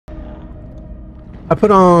I put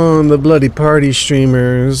on the Bloody Party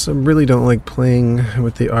streamers. I really don't like playing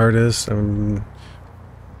with the artists. I'm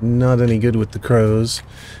not any good with the crows.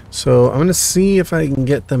 So I'm gonna see if I can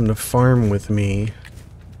get them to farm with me.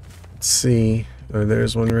 Let's see. Oh,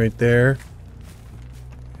 there's one right there.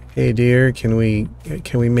 Hey dear, can we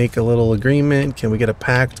make a little agreement? Can we get a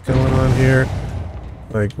pact going on here?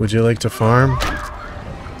 Like, would you like to farm?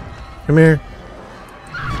 Come here.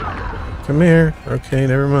 Come here. Okay,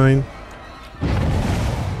 never mind.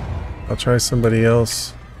 I'll try somebody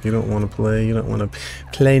else. You don't want to play. You don't want to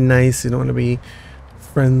play nice. You don't want to be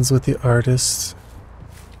friends with the artists.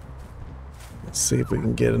 Let's see if we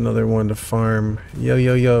can get another one to farm. Yo,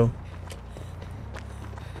 yo, yo.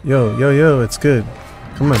 Yo, yo, yo. It's good.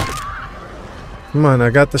 Come on. Come on. I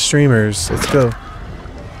got the streamers. Let's go.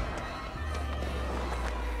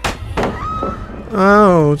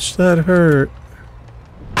 Ouch. That hurt.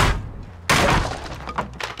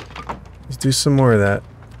 Let's do some more of that.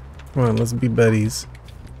 Come on, let's be buddies.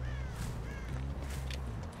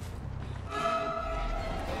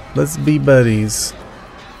 Let's be buddies.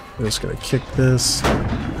 I'm just gonna kick this.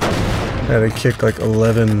 I had to kick like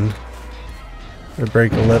 11 or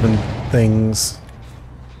break 11 things.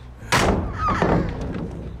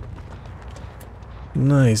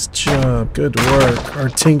 Nice job, good work. Our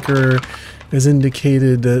tinker has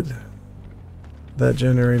indicated that that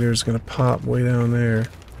generator is gonna pop way down there.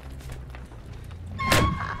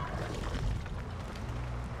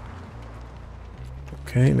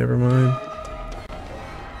 Okay, never mind.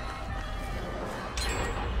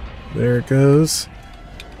 There it goes.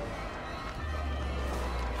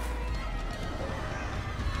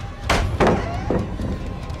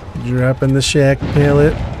 Dropping the shack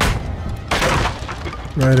pallet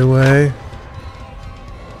right away.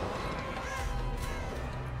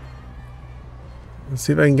 Let's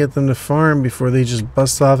see if I can get them to farm before they just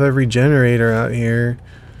bust off every generator out here.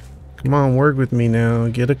 Come on, work with me now.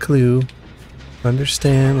 Get a clue.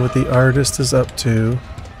 Understand what the artist is up to.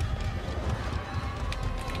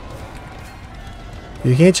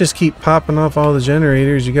 You can't just keep popping off all the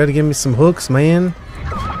generators. You gotta give me some hooks, man.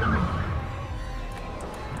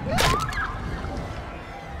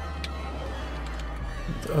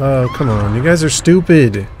 Oh, come on. You guys are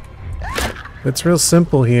stupid. It's real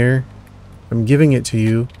simple here. I'm giving it to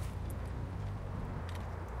you.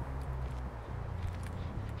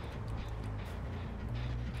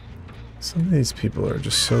 Some of these people are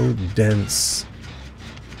just so dense.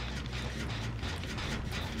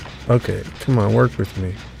 Okay, come on, work with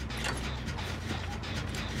me.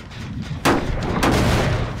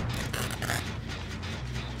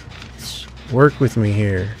 Work with me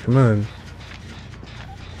here. Come on.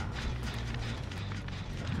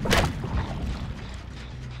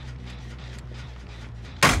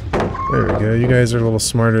 There we go. You guys are a little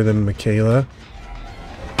smarter than Michaela.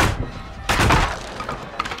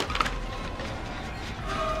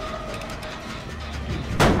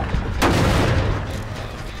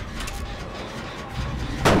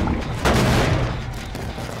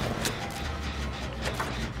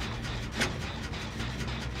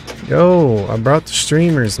 Yo, I brought the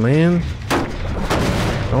streamers, man.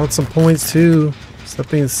 I want some points too. Stop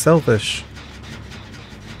being selfish.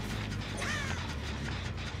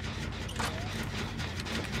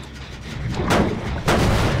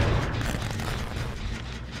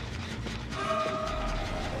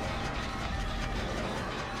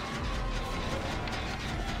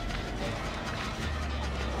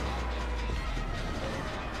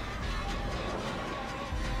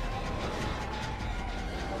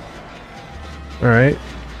 All right.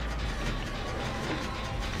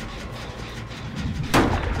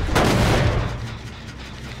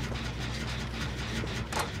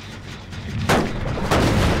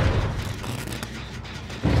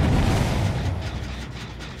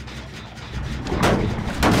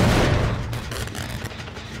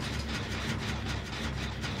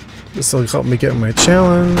 This will help me get my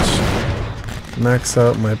challenge, max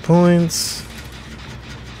out my points.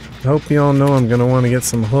 I hope you all know I'm gonna want to get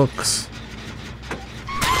some hooks.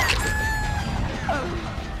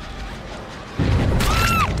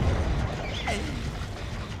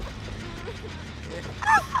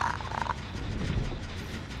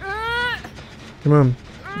 Come on,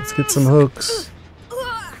 let's get some hooks.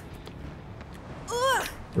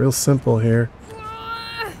 Real simple here.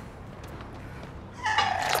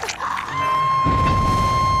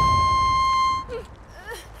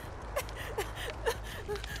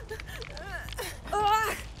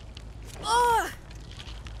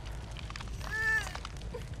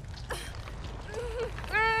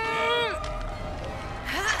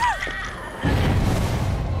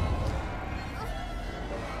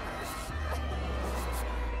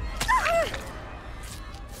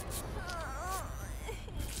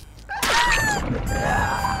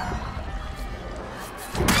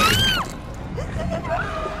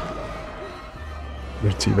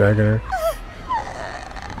 teabagging her.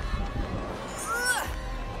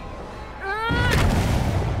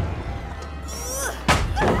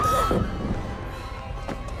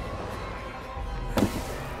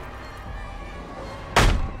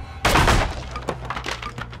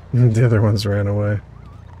 The other ones ran away.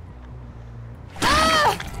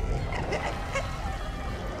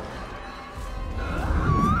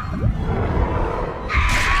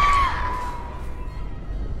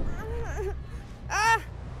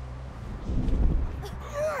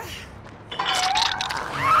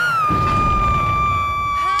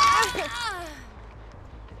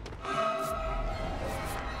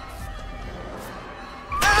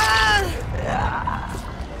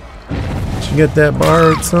 You get that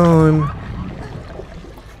borrowed son.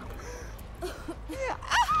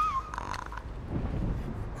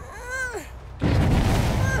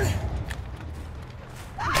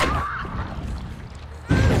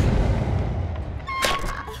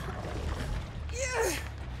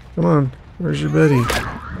 Come on, where's your buddy?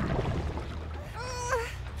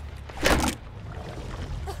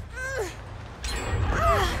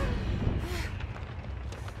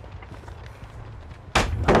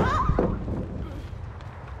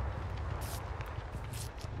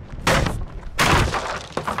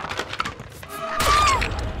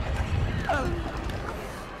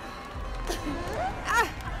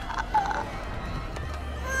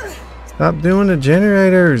 Stop doing the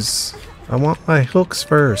generators. I want my hooks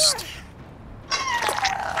first.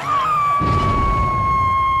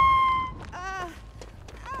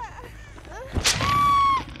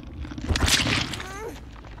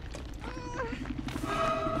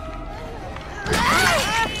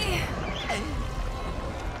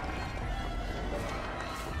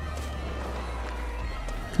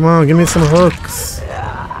 Come on, give me some hooks.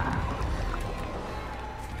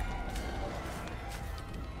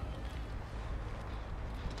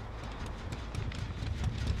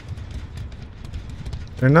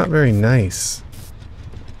 They're not very nice.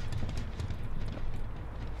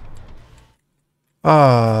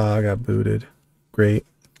 Ah, I got booted. Great.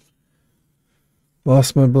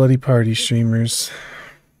 Lost my bloody party streamers.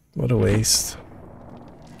 What a waste.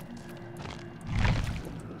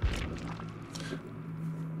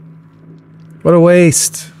 What a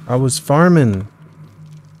waste. I was farming.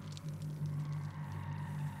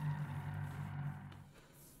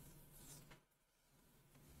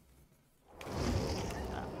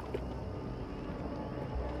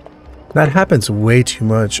 That happens way too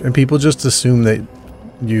much, and people just assume that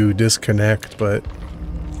you disconnect, but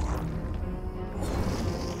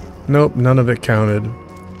nope, none of it counted.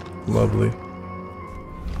 Lovely.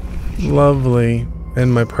 Lovely.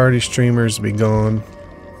 And my party streamers be gone.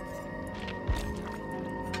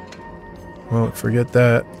 Well, forget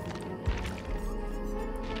that.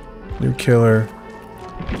 New killer.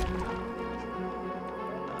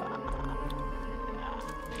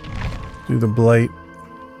 Do the blight.